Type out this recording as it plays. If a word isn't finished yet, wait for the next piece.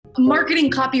Marketing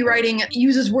copywriting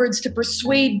uses words to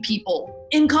persuade people.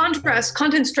 In contrast,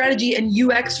 content strategy and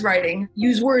UX writing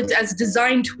use words as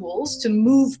design tools to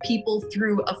move people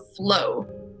through a flow.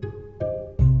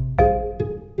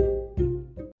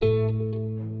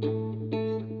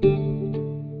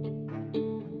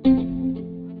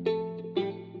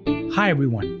 Hi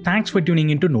everyone, thanks for tuning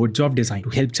into Nodes of Design. To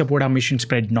help support our mission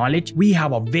spread knowledge, we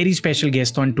have a very special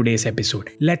guest on today's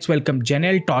episode. Let's welcome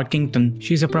Janelle Torkington.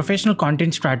 She's a professional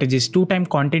content strategist, two-time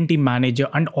content team manager,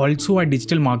 and also a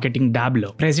digital marketing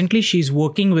dabbler. Presently, she's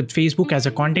working with Facebook as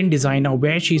a content designer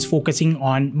where she's focusing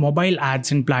on mobile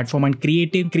ads and platform and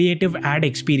creative ad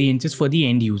experiences for the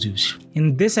end users.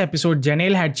 In this episode,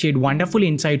 Janelle had shared wonderful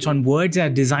insights on words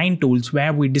as design tools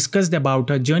where we discussed about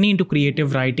her journey into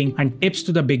creative writing and tips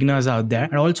to the beginners out there.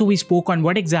 And also we spoke on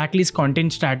what exactly is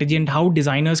content strategy and how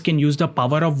designers can use the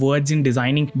power of words in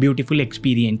designing beautiful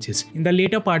experiences. In the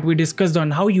later part, we discussed on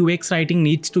how UX writing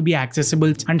needs to be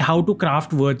accessible and how to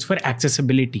craft words for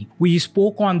accessibility. We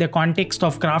spoke on the context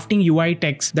of crafting UI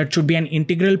text that should be an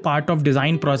integral part of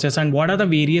design process and what are the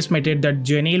various methods that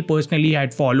Janelle personally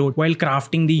had followed while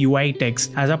crafting the UI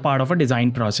text as a part of a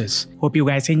design process. Hope you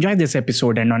guys enjoyed this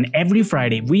episode, and on every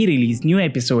Friday we release new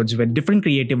episodes with different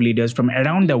creative leaders from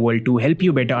around the world to help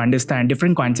you better understand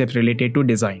different concepts related to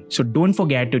design. So don't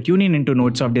forget to tune in into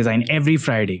Notes of Design every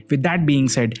Friday. With that being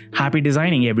said, happy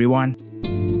designing everyone.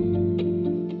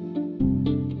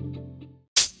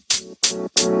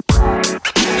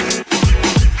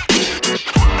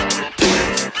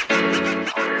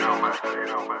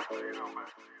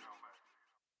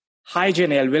 Hi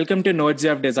Janelle, welcome to Nodes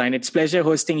of Design. It's a pleasure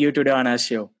hosting you today on our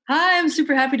show. Hi, I'm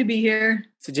super happy to be here.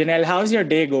 So Janelle, how's your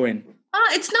day going?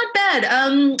 It's not bad.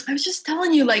 I was just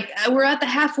telling you, we're at the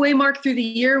halfway mark through the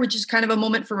year, which is kind of a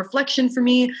moment for reflection for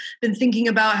me. Been thinking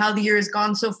about how the year has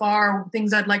gone so far,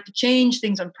 things I'd like to change,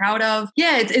 things I'm proud of.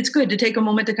 Yeah, it's good to take a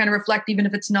moment to kind of reflect, even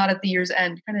if it's not at the year's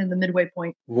end, kind of in the midway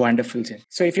point. Wonderful, Jen.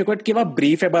 So if you could give a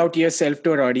brief about yourself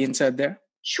to our audience out there.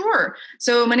 Sure.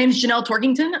 So my name is Janelle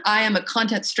Torkington. I am a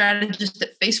content strategist at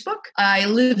Facebook. I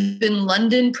live in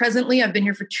London presently. I've been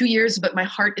here for 2 years, but my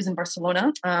heart is in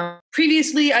Barcelona.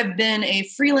 Previously, I've been a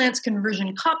freelance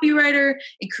conversion copywriter,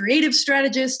 a creative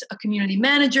strategist, a community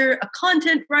manager, a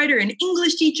content writer, an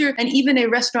English teacher, and even a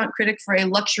restaurant critic for a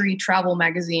luxury travel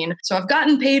magazine. So I've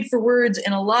gotten paid for words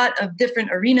in a lot of different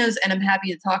arenas, and I'm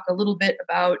happy to talk a little bit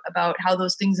about how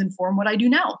those things inform what I do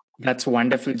now. That's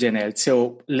wonderful, Janelle.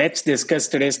 So let's discuss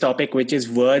today's topic, which is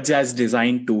words as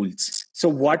design tools. So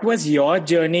what was your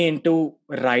journey into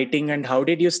writing and how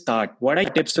did you start? What are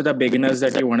tips to the beginners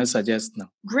that you want to suggest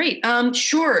now? Great.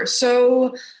 Sure.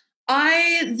 So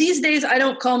these days, I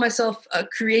don't call myself a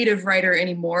creative writer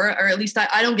anymore, or at least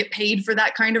I don't get paid for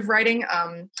that kind of writing.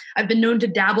 I've been known to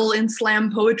dabble in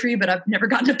slam poetry, but I've never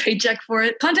gotten a paycheck for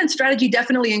it. Content strategy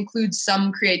definitely includes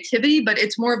some creativity, but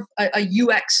it's more of a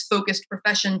UX-focused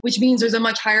profession, which means there's a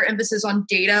much higher emphasis on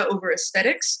data over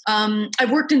aesthetics. I've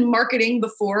worked in marketing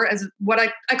before as what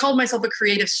I called myself a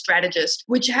creative strategist,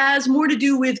 which has more to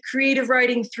do with creative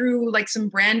writing through some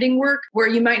branding work, where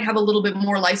you might have a little bit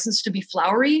more license to be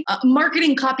flowery.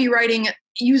 Marketing copywriting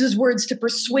uses words to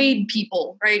persuade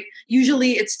people, right?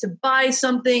 Usually it's to buy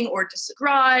something or to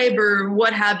subscribe or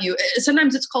what have you.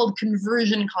 Sometimes it's called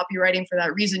conversion copywriting for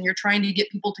that reason. You're trying to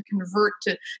get people to convert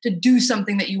to do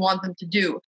something that you want them to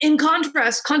do. In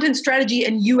contrast, content strategy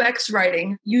and UX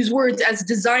writing use words as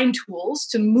design tools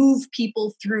to move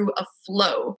people through a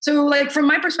flow. So from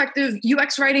my perspective,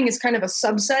 UX writing is kind of a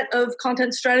subset of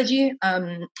content strategy.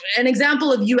 An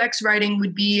example of UX writing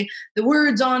would be the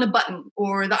words on a button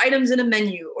or the items in a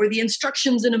menu or the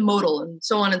instructions in a modal and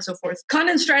so on and so forth.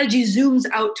 Content strategy zooms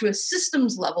out to a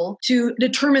systems level to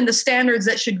determine the standards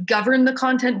that should govern the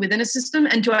content within a system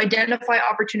and to identify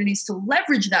opportunities to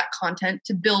leverage that content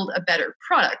to build a better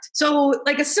product. So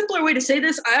a simpler way to say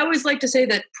this, I always like to say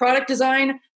that product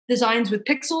designs with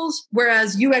pixels,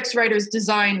 whereas UX writers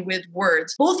design with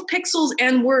words. Both pixels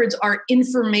and words are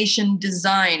information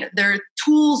design. They're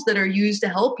tools that are used to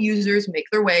help users make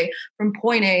their way from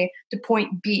point A to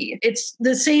point B. It's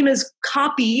the same as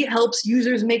copy helps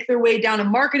users make their way down a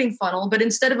marketing funnel, but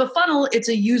instead of a funnel, it's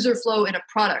a user flow in a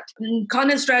product. And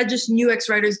content strategists and UX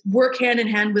writers work hand in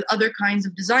hand with other kinds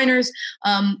of designers,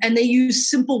 and they use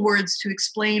simple words to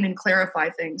explain and clarify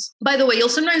things. By the way, you'll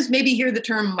sometimes maybe hear the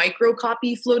term micro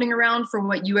copy floating floating around for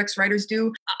what UX writers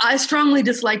do. I strongly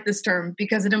dislike this term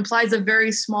because it implies a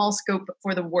very small scope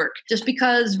for the work. Just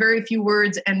because very few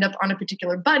words end up on a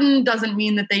particular button doesn't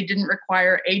mean that they didn't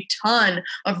require a ton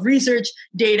of research,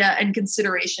 data, and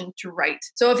consideration to write.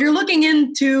 So if you're looking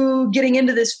into getting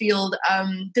into this field,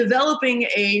 developing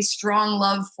a strong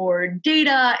love for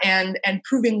data and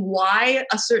proving why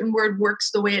a certain word works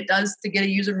the way it does to get a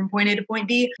user from point A to point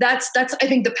B, that's I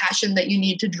think the passion that you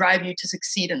need to drive you to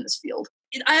succeed in this field.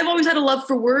 I've always had a love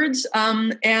for words,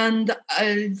 and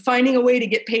finding a way to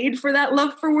get paid for that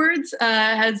love for words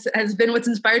has been what's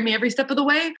inspired me every step of the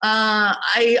way.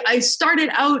 I started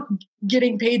out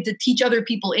getting paid to teach other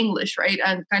people English, right?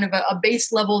 And kind of a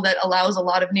base level that allows a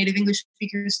lot of native English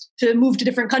speakers to move to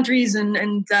different countries and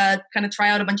kind of try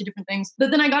out a bunch of different things.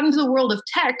 But then I got into the world of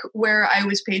tech where I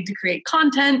was paid to create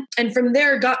content. And from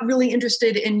there got really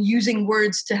interested in using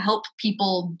words to help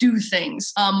people do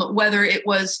things, whether it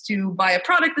was to buy a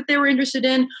product that they were interested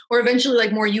in, or eventually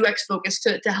like more UX focused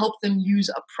to help them use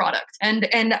a product. And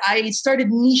I started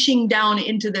niching down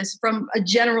into this from a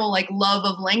general like love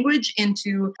of language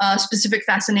into specific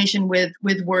fascination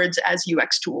with words as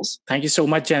UX tools. Thank you so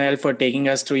much, Janelle, for taking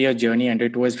us through your journey, and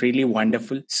it was really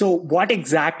wonderful. So what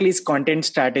exactly is content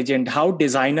strategy and how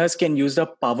designers can use the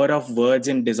power of words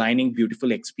in designing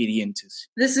beautiful experiences?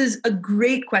 This is a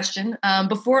great question.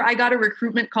 Before I got a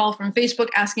recruitment call from Facebook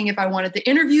asking if I wanted to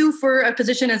interview for a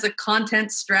position as a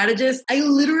content strategist, I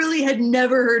literally had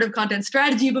never heard of content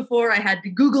strategy before. I had to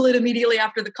Google it immediately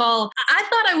after the call. I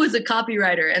thought I was a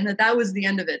copywriter and that was the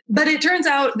end of it. But it turns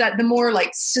out that the more like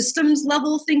systems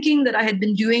level thinking that I had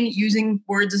been doing using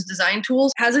words as design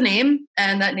tools has a name,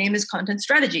 and that name is content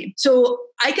strategy. So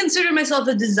I consider myself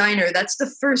a designer. That's the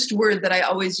first word that I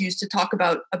always use to talk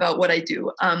about what I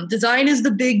do. Design is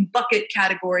the big bucket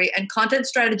category, and content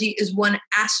strategy is one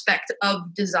aspect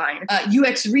of design.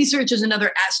 UX research is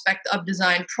another aspect of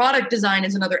design. Product design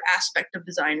is another aspect of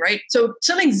design, right? So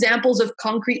some examples of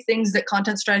concrete things that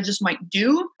content strategists might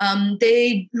do.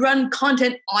 They run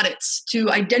content audits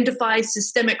to identify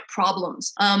systemic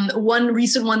problems. One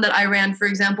recent one that I ran, for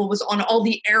example, was on all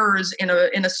the errors in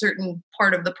a certain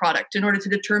part of the product in order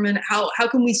to determine how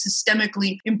can we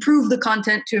systemically improve the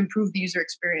content to improve the user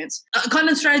experience.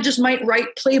 Content strategists might write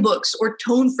playbooks or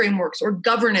tone frameworks or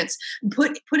governance,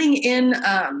 putting in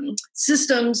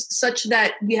systems such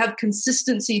that we have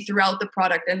consistency throughout the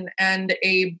product and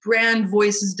a brand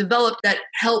voice is developed that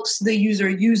helps the user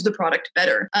use the product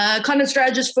better. Content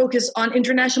strategists focus on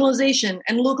internationalization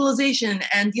and localization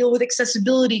and deal with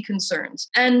accessibility concerns.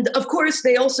 And of course,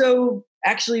 they also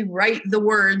actually write the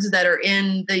words that are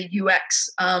in the UX,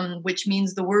 which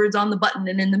means the words on the button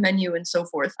and in the menu and so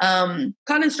forth.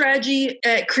 Content strategy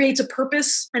creates a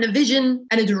purpose and a vision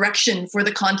and a direction for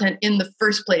the content in the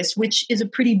first place, which is a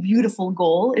pretty beautiful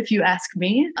goal, if you ask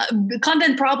me.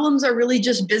 Content problems are really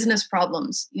just business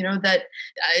problems,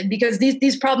 because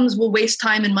these problems will waste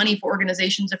time and money for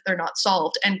organizations if they're not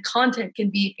solved. And content can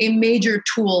be a major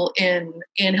tool in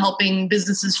helping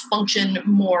businesses function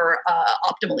more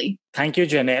optimally. Thank you,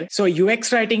 Janelle. So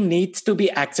UX writing needs to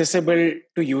be accessible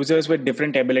to users with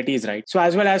different abilities, right? So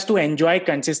as well as to enjoy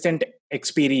consistent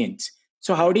experience.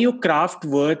 So how do you craft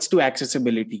words to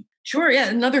accessibility? Sure. Yeah.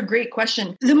 Another great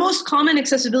question. The most common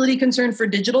accessibility concern for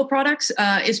digital products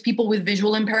is people with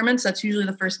visual impairments. That's usually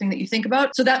the first thing that you think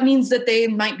about. So that means that they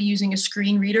might be using a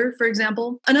screen reader, for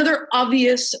example. Another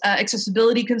obvious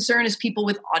accessibility concern is people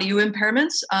with audio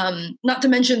impairments. Not to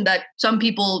mention that some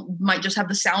people might just have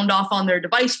the sound off on their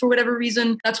device for whatever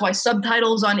reason. That's why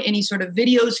subtitles on any sort of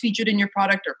videos featured in your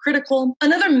product are critical.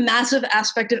 Another massive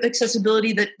aspect of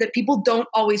accessibility that people don't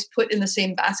always put in the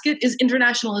same basket is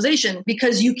internationalization,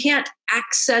 because you can't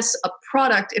access a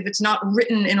product if it's not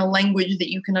written in a language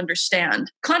that you can understand.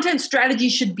 Content strategy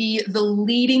should be the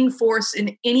leading force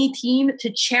in any team to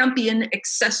champion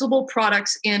accessible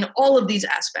products in all of these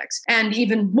aspects, and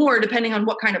even more depending on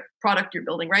what kind of product you're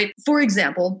building, right? For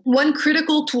example, one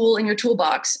critical tool in your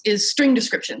toolbox is string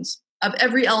descriptions of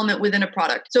every element within a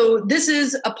product. So this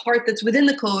is a part that's within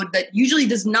the code that usually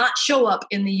does not show up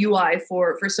in the UI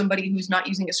for somebody who's not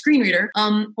using a screen reader.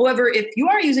 However, if you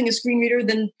are using a screen reader,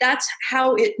 then that's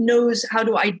how it knows how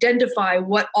to identify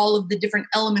what all of the different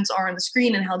elements are on the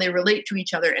screen and how they relate to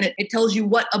each other. And it tells you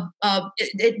what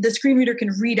the screen reader can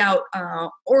read out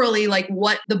orally, like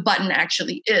what the button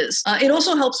actually is. It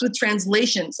also helps with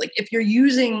translations. Like if you're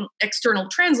using external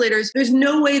translators, there's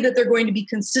no way that they're going to be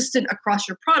consistent across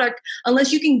your product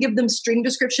unless you can give them string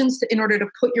descriptions in order to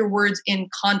put your words in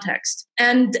context.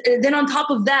 And then on top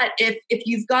of that, if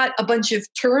you've got a bunch of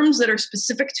terms that are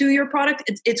specific to your product,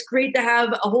 it's great to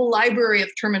have a whole library of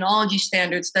terminology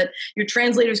standards that your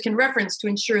translators can reference to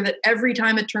ensure that every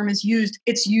time a term is used,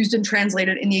 it's used and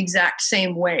translated in the exact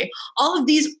same way. All of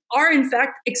these are, in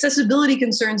fact, accessibility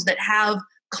concerns that have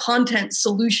content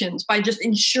solutions by just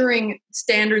ensuring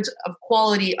standards of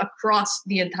quality across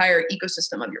the entire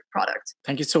ecosystem of your product.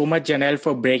 Thank you so much, Janelle,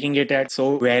 for breaking it out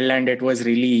so well. And it was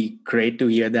really great to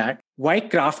hear that. Why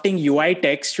crafting UI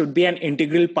text should be an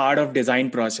integral part of design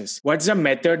process? What's the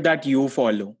method that you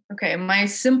follow? Okay, my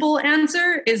simple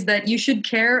answer is that you should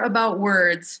care about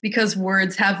words because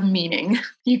words have meaning.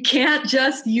 You can't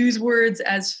just use words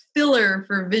as filler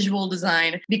for visual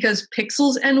design because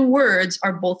pixels and words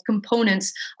are both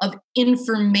components of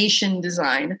information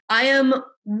design. I am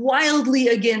wildly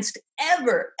against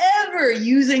ever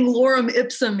using lorem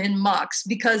ipsum in mocks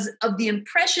because of the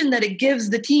impression that it gives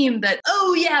the team that,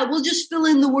 oh yeah, we'll just fill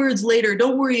in the words later.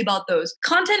 Don't worry about those.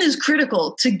 Content is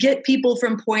critical to get people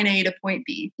from point A to point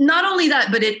B. Not only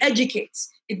that, but it educates,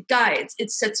 it guides, it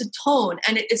sets a tone,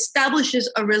 and it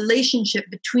establishes a relationship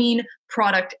between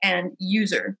product and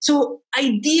user. So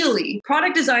ideally,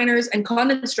 product designers and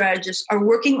content strategists are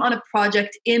working on a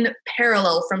project in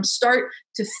parallel from start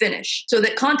to finish so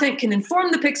that content can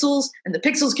inform the pixels and the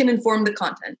pixels can inform the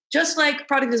content. Just like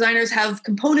product designers have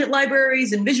component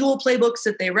libraries and visual playbooks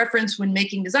that they reference when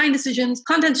making design decisions,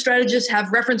 content strategists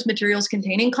have reference materials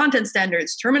containing content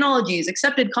standards, terminologies,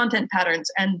 accepted content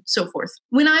patterns, and so forth.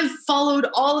 When I've followed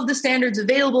all of the standards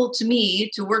available to me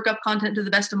to work up content to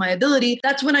the best of my ability,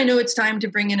 that's when I know it's time to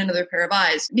bring in another pair of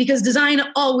eyes, because design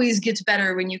always gets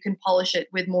better when you can polish it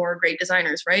with more great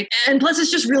designers, right? And plus,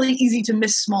 it's just really easy to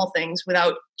miss small things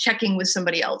without checking with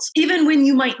somebody else. Even when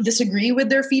you might disagree with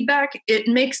their feedback, it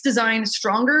makes design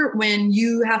stronger when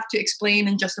you have to explain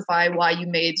and justify why you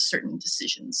made certain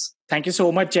decisions. Thank you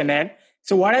so much, Janelle.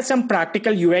 So what are some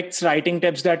practical UX writing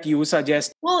tips that you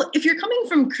suggest? Well, if you're coming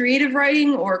from creative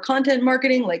writing or content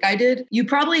marketing like I did, you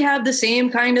probably have the same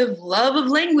kind of love of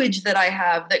language that I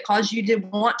have that caused you to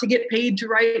want to get paid to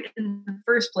write in the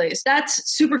first place.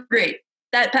 That's super great.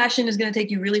 That passion is going to take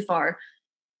you really far.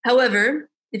 However,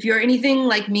 if you're anything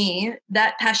like me,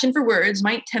 that passion for words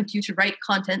might tempt you to write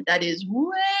content that is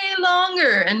way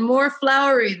longer and more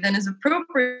flowery than is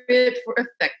appropriate for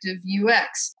effective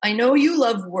UX. I know you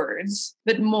love words,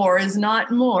 but more is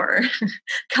not more.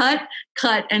 Cut,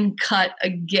 and cut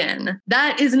again.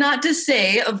 That is not to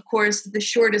say, of course, the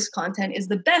shortest content is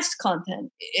the best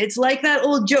content. It's like that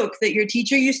old joke that your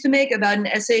teacher used to make about an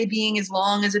essay being as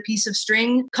long as a piece of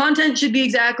string. Content should be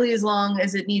exactly as long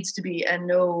as it needs to be and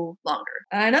no longer.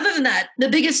 And other than that, the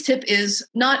biggest tip is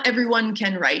not everyone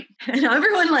can write. And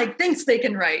everyone thinks they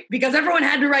can write because everyone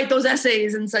had to write those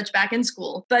essays and such back in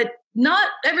school. But not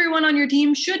everyone on your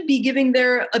team should be giving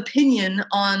their opinion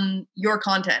on your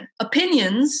content.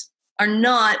 Opinions are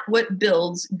not what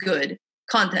builds good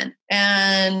content.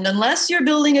 And unless you're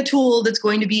building a tool that's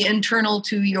going to be internal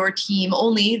to your team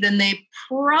only, then they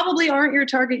probably aren't your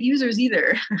target users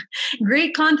either.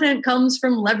 Great content comes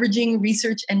from leveraging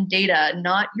research and data,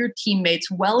 not your teammates'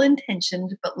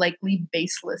 well-intentioned but likely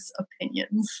baseless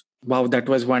opinions. Wow, that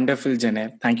was wonderful,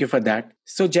 Janelle. Thank you for that.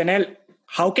 So, Janelle,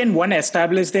 how can one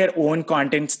establish their own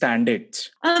content standards?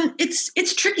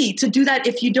 It's tricky to do that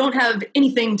if you don't have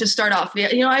anything to start off.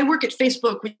 I work at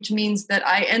Facebook, which means that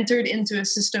I entered into a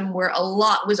system where a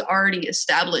lot was already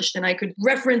established and I could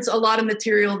reference a lot of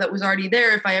material that was already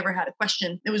there if I ever had a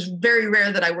question. It was very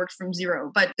rare that I worked from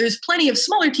zero, but there's plenty of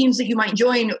smaller teams that you might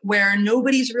join where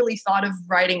nobody's really thought of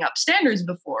writing up standards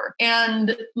before.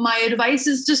 And my advice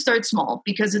is to start small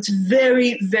because it's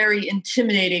very, very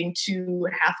intimidating to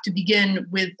have to begin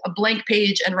with a blank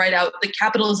page and write out the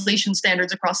capitalization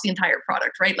standards across the entire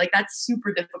product, right? That's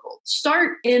super difficult.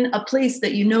 Start in a place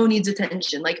that you know needs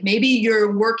attention. Maybe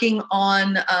you're working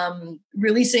on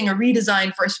releasing a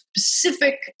redesign for a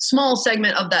specific small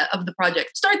segment of the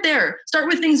project. Start there. Start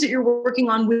with things that you're working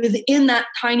on within that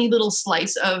tiny little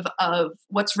slice of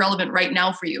what's relevant right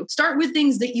now for you. Start with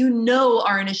things that you know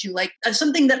are an issue, like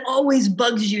something that always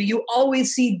bugs you. You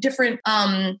always see different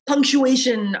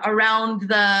punctuation around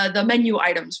the menu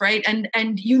items, right?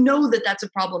 And you know that that's a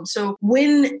problem. So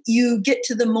when you get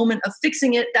to the moment of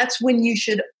fixing it, that's when you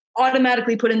should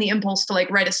automatically put in the impulse to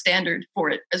write a standard for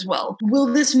it as well. Will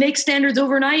this make standards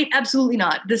overnight? Absolutely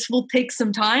not. This will take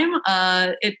some time.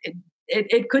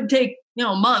 It could take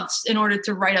months in order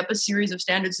to write up a series of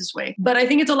standards this way. But I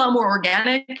think it's a lot more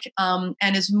organic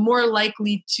and is more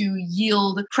likely to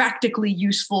yield practically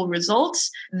useful results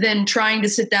than trying to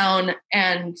sit down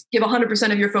and give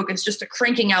 100% of your focus just to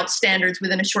cranking out standards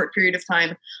within a short period of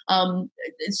time.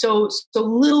 So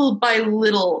little by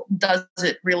little does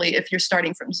it really if you're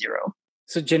starting from zero.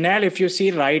 So Janelle, if you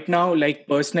see right now, like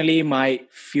personally, my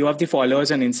few of the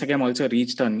followers on Instagram also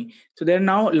reached on me. So there are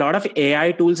now a lot of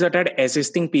AI tools that are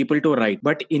assisting people to write.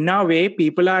 But in a way,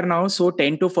 people are now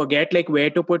tend to forget like where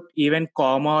to put even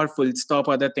comma or full stop,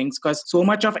 other things, because so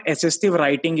much of assistive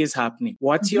writing is happening.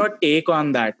 What's your take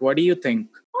on that? What do you think?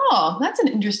 Oh, that's an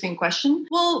interesting question.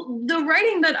 Well, the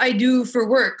writing that I do for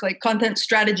work, like content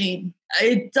strategy,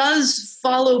 it does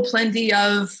follow plenty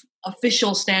of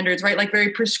official standards, right? Like very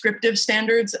prescriptive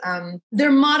standards.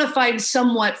 They're modified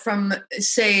somewhat from,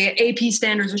 say, AP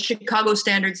standards or Chicago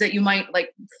standards that you might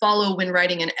like follow when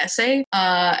writing an essay.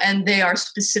 And they are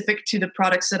specific to the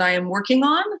products that I am working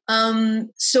on.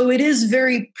 So it is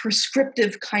very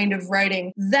prescriptive kind of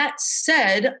writing. That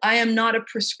said, I am not a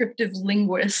prescriptive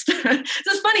linguist.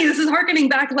 It's funny. This is hearkening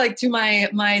back like to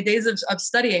my days of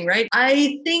studying, right?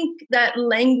 I think that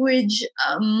language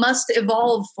must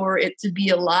evolve for it to be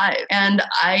alive. And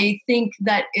I think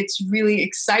that it's really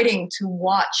exciting to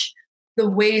watch the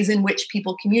ways in which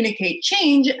people communicate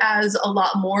change as a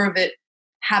lot more of it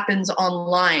happens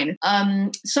online.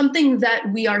 Something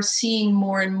that we are seeing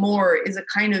more and more is a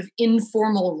kind of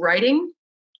informal writing.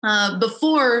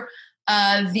 Before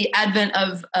the advent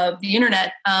of the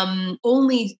internet,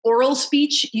 only oral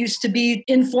speech used to be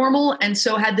informal and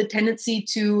so had the tendency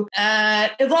to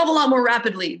evolve a lot more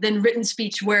rapidly than written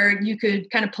speech, where you could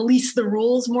kind of police the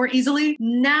rules more easily.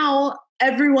 Now,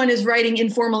 everyone is writing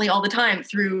informally all the time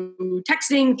through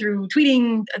texting, through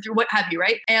tweeting, through what have you,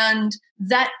 right? And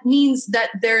that means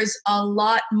that there's a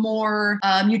lot more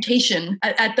mutation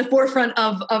at the forefront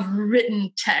of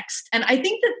written text. And I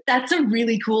think that that's a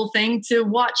really cool thing to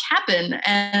watch happen.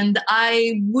 And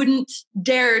I wouldn't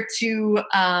dare to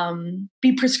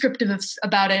be prescriptive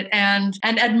about it and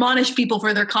admonish people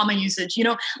for their comma usage.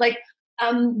 Like,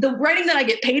 the writing that I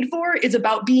get paid for is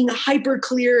about being hyper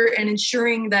clear and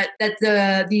ensuring that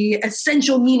the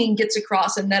essential meaning gets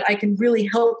across and that I can really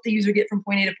help the user get from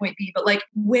point A to point B. But like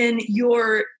when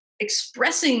you're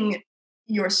expressing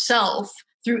yourself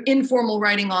through informal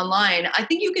writing online, I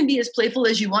think you can be as playful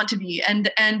as you want to be. And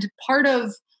part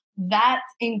of that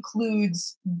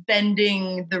includes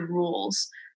bending the rules.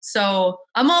 So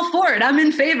I'm all for it. I'm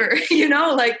in favor,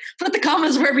 like put the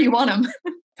commas wherever you want them.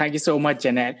 Thank you so much,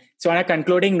 Janelle. So on a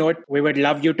concluding note, we would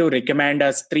love you to recommend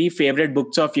us 3 favorite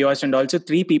books of yours and also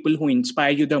 3 people who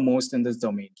inspire you the most in this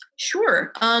domain.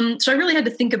 Sure. So I really had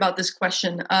to think about this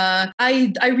question.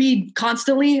 I read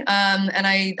constantly, and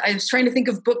I was trying to think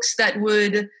of books that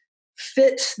would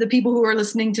fit the people who are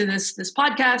listening to this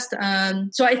podcast.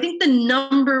 So I think the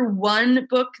number 1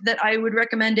 book that I would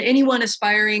recommend to anyone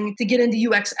aspiring to get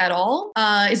into UX at all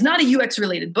is not a UX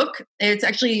related book. It's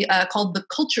actually called The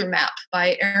Culture Map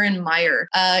by Erin Meyer.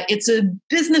 It's a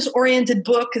business oriented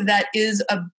book that is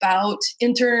about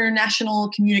international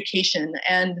communication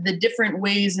and the different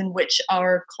ways in which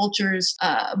our cultures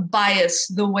bias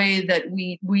the way that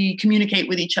we communicate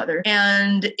with each other.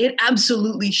 And it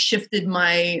absolutely shifted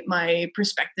my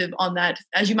perspective on that.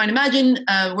 As you might imagine,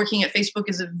 working at Facebook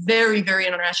is a very, very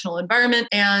international environment.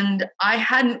 And I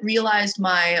hadn't realized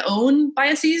my own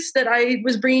biases that I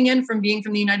was bringing in from being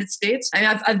from the United States.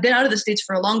 I've been out of the States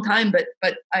for a long time, but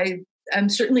I'm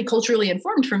certainly culturally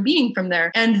informed from being from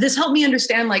there. And this helped me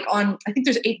understand, I think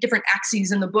there's 8 different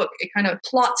axes in the book. It kind of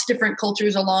plots different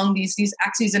cultures along these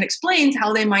axes and explains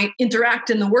how they might interact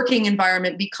in the working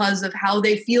environment because of how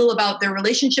they feel about their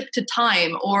relationship to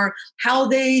time, or how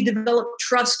they develop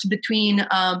trust between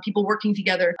people working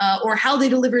together, or how they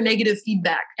deliver negative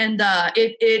feedback. And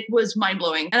it was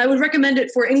mind-blowing. And I would recommend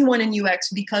it for anyone in UX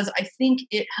because I think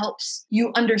it helps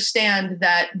you understand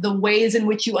that the ways in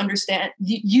which you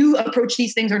approach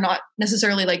these things are not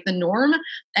necessarily like the norm,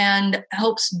 and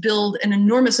helps build an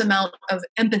enormous amount of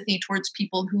empathy towards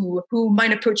people who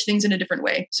might approach things in a different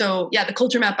way. So yeah, The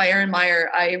Culture Map by Erin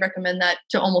Meyer, I recommend that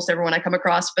to almost everyone I come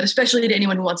across, but especially to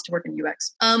anyone who wants to work in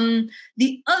UX.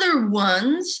 The other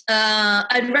ones,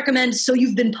 I'd recommend So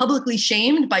You've Been Publicly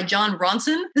Shamed by Jon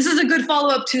Ronson. This is a good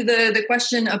follow-up to the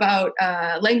question about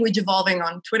language evolving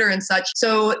on Twitter and such.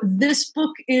 So this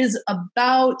book is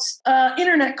about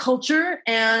internet culture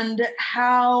and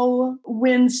how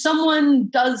when someone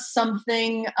does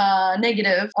something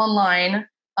negative online,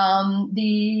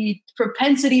 the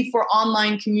propensity for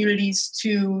online communities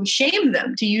to shame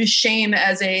them, to use shame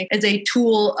as a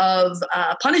tool of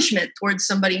punishment towards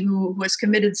somebody who has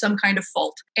committed some kind of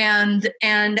fault, and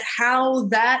how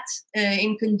that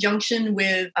in conjunction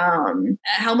with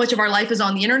how much of our life is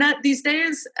on the internet these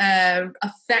days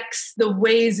affects the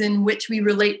ways in which we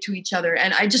relate to each other.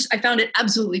 And I found it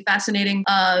absolutely fascinating.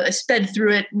 I sped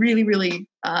through it. Really, really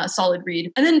solid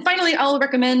read. And then finally, I'll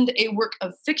recommend a work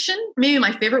of fiction, maybe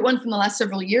my favorite one from the last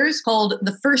several years, called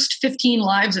The First 15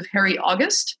 Lives of Harry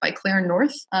August by Claire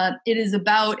North. It is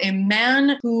about a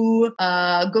man who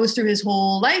goes through his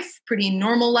whole life, pretty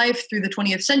normal life through the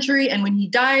 20th century. And when he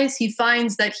dies, he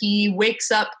finds that he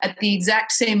wakes up at the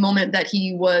exact same moment that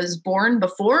he was born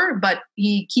before, but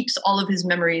he keeps all of his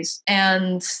memories.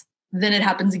 And then it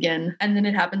happens again, and then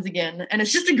it happens again. And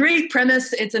it's just a great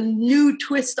premise. It's a new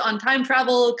twist on time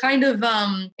travel, kind of,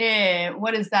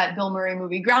 what is that Bill Murray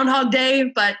movie? Groundhog Day,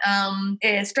 but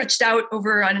stretched out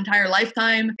over an entire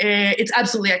lifetime. It's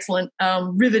absolutely excellent.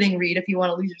 Riveting read if you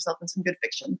want to lose yourself in some good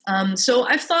fiction. So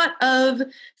I've thought of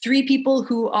 3 people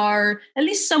who are at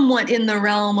least somewhat in the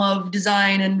realm of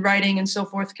design and writing and so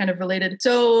forth, kind of related.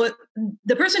 So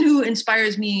the person who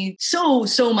inspires me so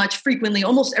much frequently,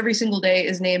 almost every single day,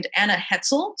 is named Anna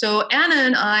Hetzel. So Anna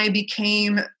and I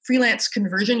became freelance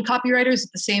conversion copywriters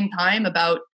at the same time,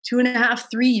 about 2.5,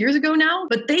 3 years ago now,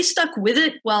 but they stuck with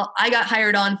it while I got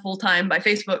hired on full-time by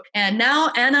Facebook. And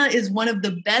now Anna is one of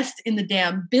the best in the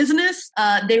damn business.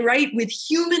 They write with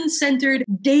human-centered,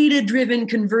 data-driven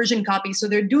conversion copy. So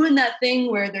they're doing that thing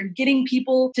where they're getting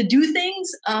people to do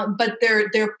things, but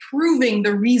they're proving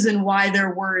the reason why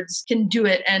their words can do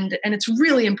it. And it's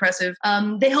really impressive.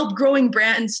 They help growing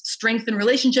brands strengthen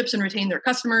relationships and retain their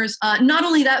customers. Not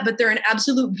only that, but they're an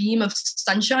absolute beam of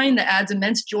sunshine that adds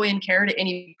immense joy and care to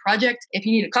any project. If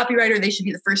you need a copywriter, they should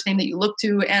be the first name that you look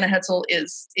to. Anna Hetzel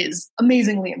is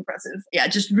amazingly impressive. Yeah,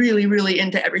 just really, really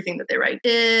into everything that they write.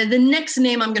 The next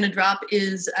name I'm going to drop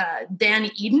is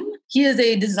Dan Eden. He is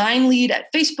a design lead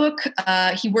at Facebook.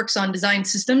 He works on design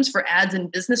systems for ads and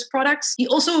business products. He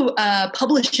also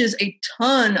publishes a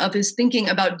ton of his thinking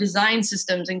about design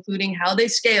systems, including how they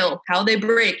scale, how they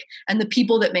break, and the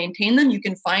people that maintain them. You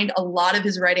can find a lot of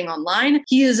his writing online.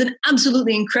 He is an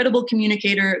absolutely incredible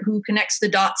communicator who connects the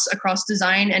dots across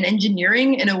design and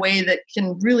engineering in a way that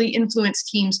can really influence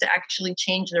teams to actually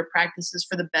change their practices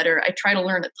for the better. I try to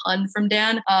learn a ton from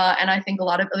Dan, and I think a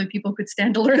lot of other people could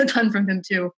stand to learn a ton from him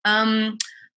too.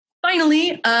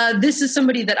 Finally, this is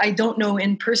somebody that I don't know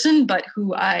in person, but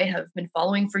who I have been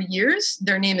following for years.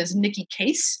 Their name is Nikki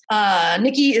Case.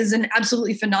 Nikki is an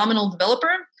absolutely phenomenal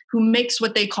developer who makes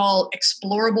what they call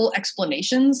explorable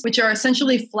explanations, which are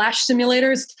essentially flash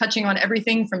simulators touching on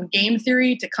everything from game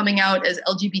theory to coming out as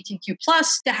LGBTQ+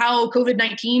 to how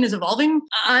COVID-19 is evolving.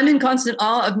 I'm in constant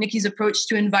awe of Nikki's approach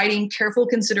to inviting careful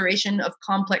consideration of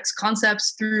complex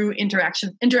concepts through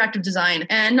interactive design.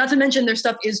 And not to mention, their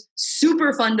stuff is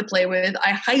super fun to play with.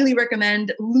 I highly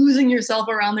recommend losing yourself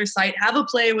around their site. Have a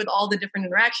play with all the different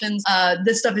interactions.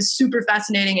 This stuff is super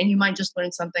fascinating and you might just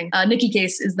learn something. Nikki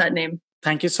Case is that name.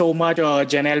 Thank you so much,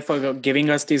 Janelle, for giving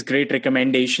us these great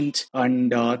recommendations.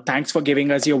 And thanks for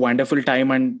giving us your wonderful time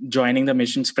and joining the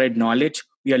Mission Spread Knowledge.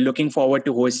 We are looking forward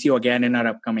to host you again in our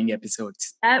upcoming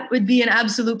episodes. That would be an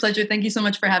absolute pleasure. Thank you so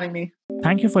much for having me.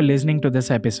 Thank you for listening to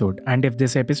this episode. And if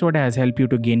this episode has helped you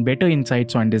to gain better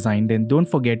insights on design, then don't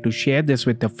forget to share this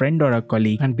with a friend or a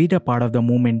colleague and be a part of the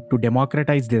movement to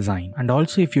democratize design. And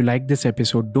also, if you like this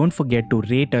episode, don't forget to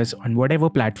rate us on whatever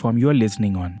platform you are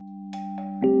listening on.